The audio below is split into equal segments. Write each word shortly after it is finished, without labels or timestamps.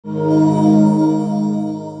Here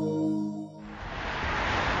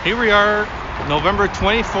we are, November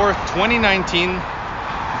 24th, 2019,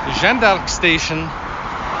 Jeanne Station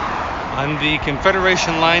on the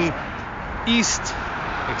Confederation Line East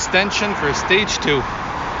Extension for Stage 2.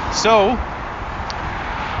 So,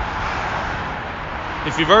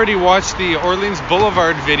 if you've already watched the Orleans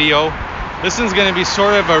Boulevard video, this one's going to be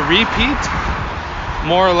sort of a repeat,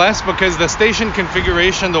 more or less, because the station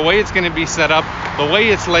configuration, the way it's going to be set up, the way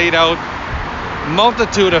it's laid out,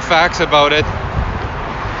 multitude of facts about it.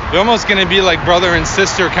 They're almost going to be like brother and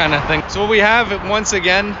sister kind of thing. So we have, once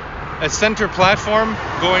again, a center platform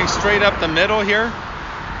going straight up the middle here.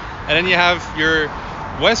 And then you have your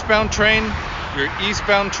westbound train, your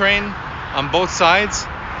eastbound train on both sides.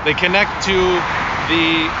 They connect to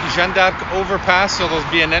the Jeanne d'Arc overpass, so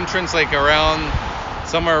there'll be an entrance like around,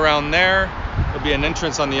 somewhere around there. There'll be an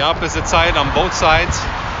entrance on the opposite side on both sides.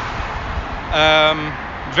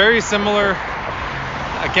 Very similar,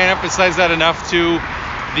 I can't emphasize that enough, to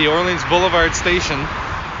the Orleans Boulevard station.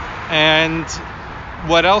 And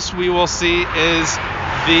what else we will see is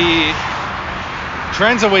the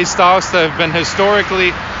transitway stops that have been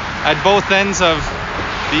historically at both ends of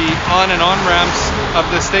the on and ramps of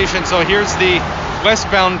the station. So here's the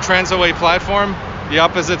westbound transitway platform. The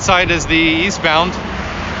opposite side is the eastbound.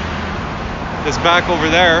 It's back over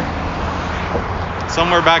there,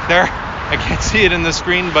 somewhere back there. I can't see it in the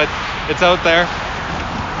screen, but it's out there.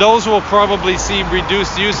 Those will probably see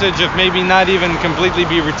reduced usage, if maybe not even completely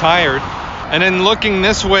be retired. And then looking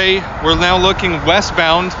this way, we're now looking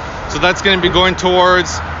westbound. So that's going to be going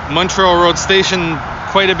towards Montreal Road Station,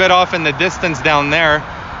 quite a bit off in the distance down there.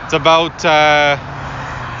 It's about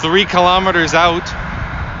 3 kilometers out.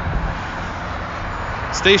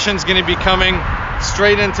 Station's going to be coming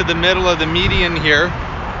straight into the middle of the median here.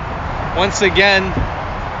 Once again,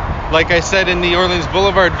 like I said in the Orleans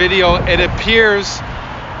Boulevard video, it appears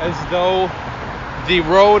as though the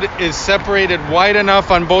road is separated wide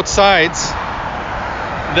enough on both sides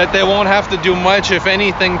that they won't have to do much, if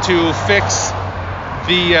anything, to fix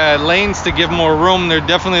the lanes to give more room. There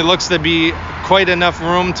definitely looks to be quite enough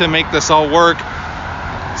room to make this all work.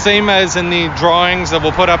 Same as in the drawings that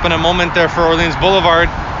we'll put up in a moment there for Orleans Boulevard.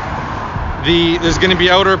 There's going to be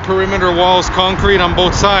outer perimeter walls, concrete on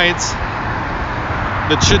both sides,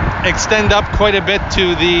 that should extend up quite a bit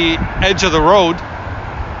to the edge of the road.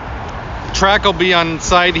 Track will be on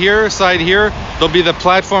side here. There'll be the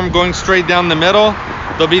platform going straight down the middle.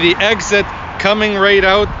 There'll be the exit coming right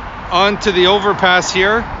out onto the overpass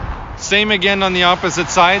here. Same again on the opposite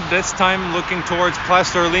side, this time looking towards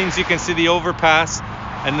Place d'Orleans. You can see the overpass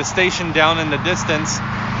and the station down in the distance.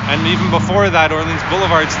 And even before that, Orleans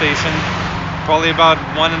Boulevard station, probably about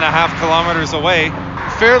 1.5 kilometers away.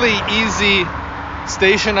 Fairly easy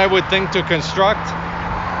station, I would think, to construct.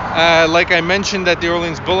 Like I mentioned at the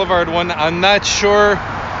Orleans Boulevard one, I'm not sure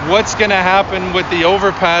what's going to happen with the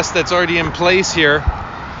overpass that's already in place here.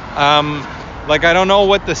 Like, I don't know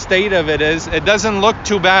what the state of it is. It doesn't look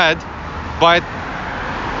too bad, but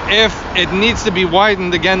if it needs to be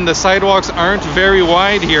widened, again, the sidewalks aren't very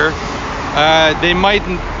wide here. They might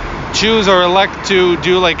choose or elect to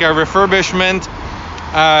do like a refurbishment,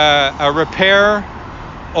 a repair,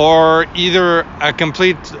 or either a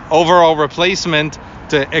complete overall replacement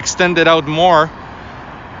to extend it out more.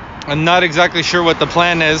 I'm not exactly sure what the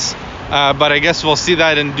plan is, but I guess we'll see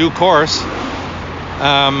that in due course.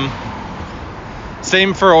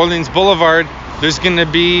 Same for Orleans Boulevard. There's going to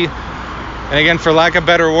be, and again, for lack of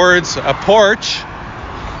better words, a porch.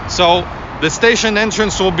 So the station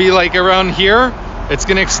entrance will be like around here. It's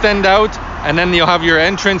going to extend out, and then you'll have your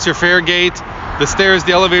entrance, your fare gate, the stairs,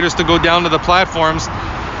 the elevators to go down to the platforms.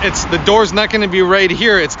 The door's not going to be right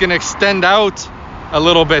here. It's going to extend out a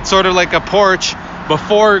little bit, sort of like a porch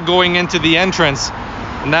before going into the entrance.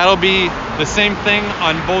 And that'll be the same thing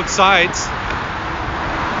on both sides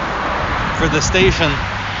for the station.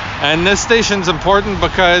 And this station's important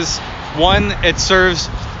because, one, it serves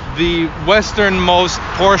the westernmost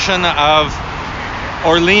portion of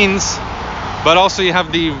Orleans, but also you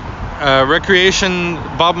have the Recreation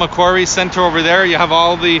Bob Macquarie Center over there. You have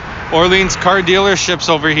all the Orleans car dealerships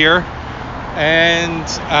over here, and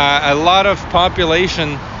a lot of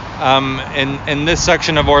population in this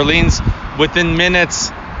section of Orleans within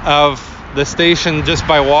minutes of the station just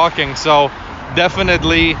by walking. So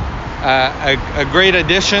definitely a great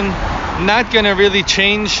addition. Not going to really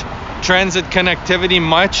change transit connectivity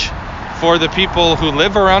much for the people who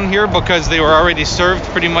live around here, because they were already served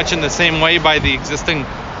pretty much in the same way by the existing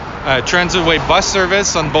transitway bus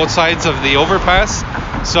service on both sides of the overpass.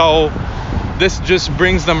 So this just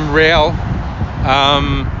brings them rail.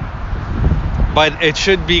 but it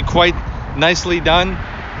should be quite nicely done.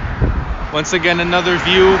 Once again, another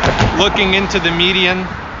view looking into the median,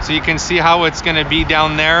 so you can see how it's going to be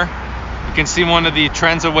down there. You can see one of the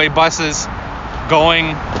Transitway buses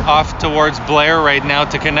going off towards Blair right now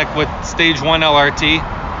to connect with Stage 1 LRT.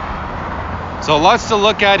 So lots to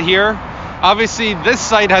look at here. Obviously, this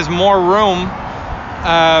site has more room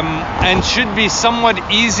and should be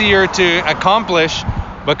somewhat easier to accomplish,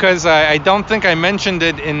 because I don't think I mentioned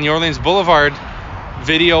it in the Orleans Boulevard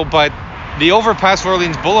video, but the overpass for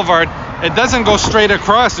Orleans Boulevard, it doesn't go straight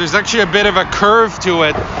across. There's actually a bit of a curve to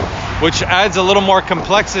it, which adds a little more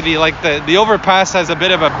complexity. Like the overpass has a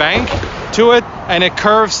bit of a bank to it, and it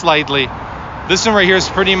curves slightly. This one right here is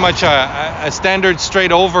pretty much a standard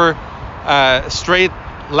straight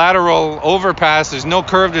lateral overpass. There's no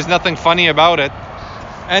curve, there's nothing funny about it,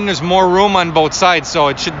 and there's more room on both sides, so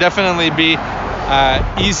it should definitely be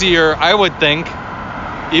easier, I would think,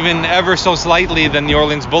 even ever so slightly, than the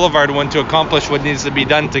Orleans Boulevard one to accomplish what needs to be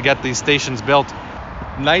done to get these stations built.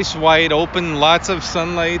 Nice wide open, lots of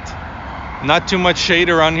sunlight, not too much shade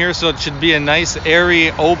around here, so it should be a nice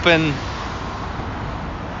airy open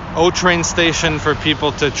O-train station for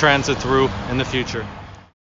people to transit through in the future.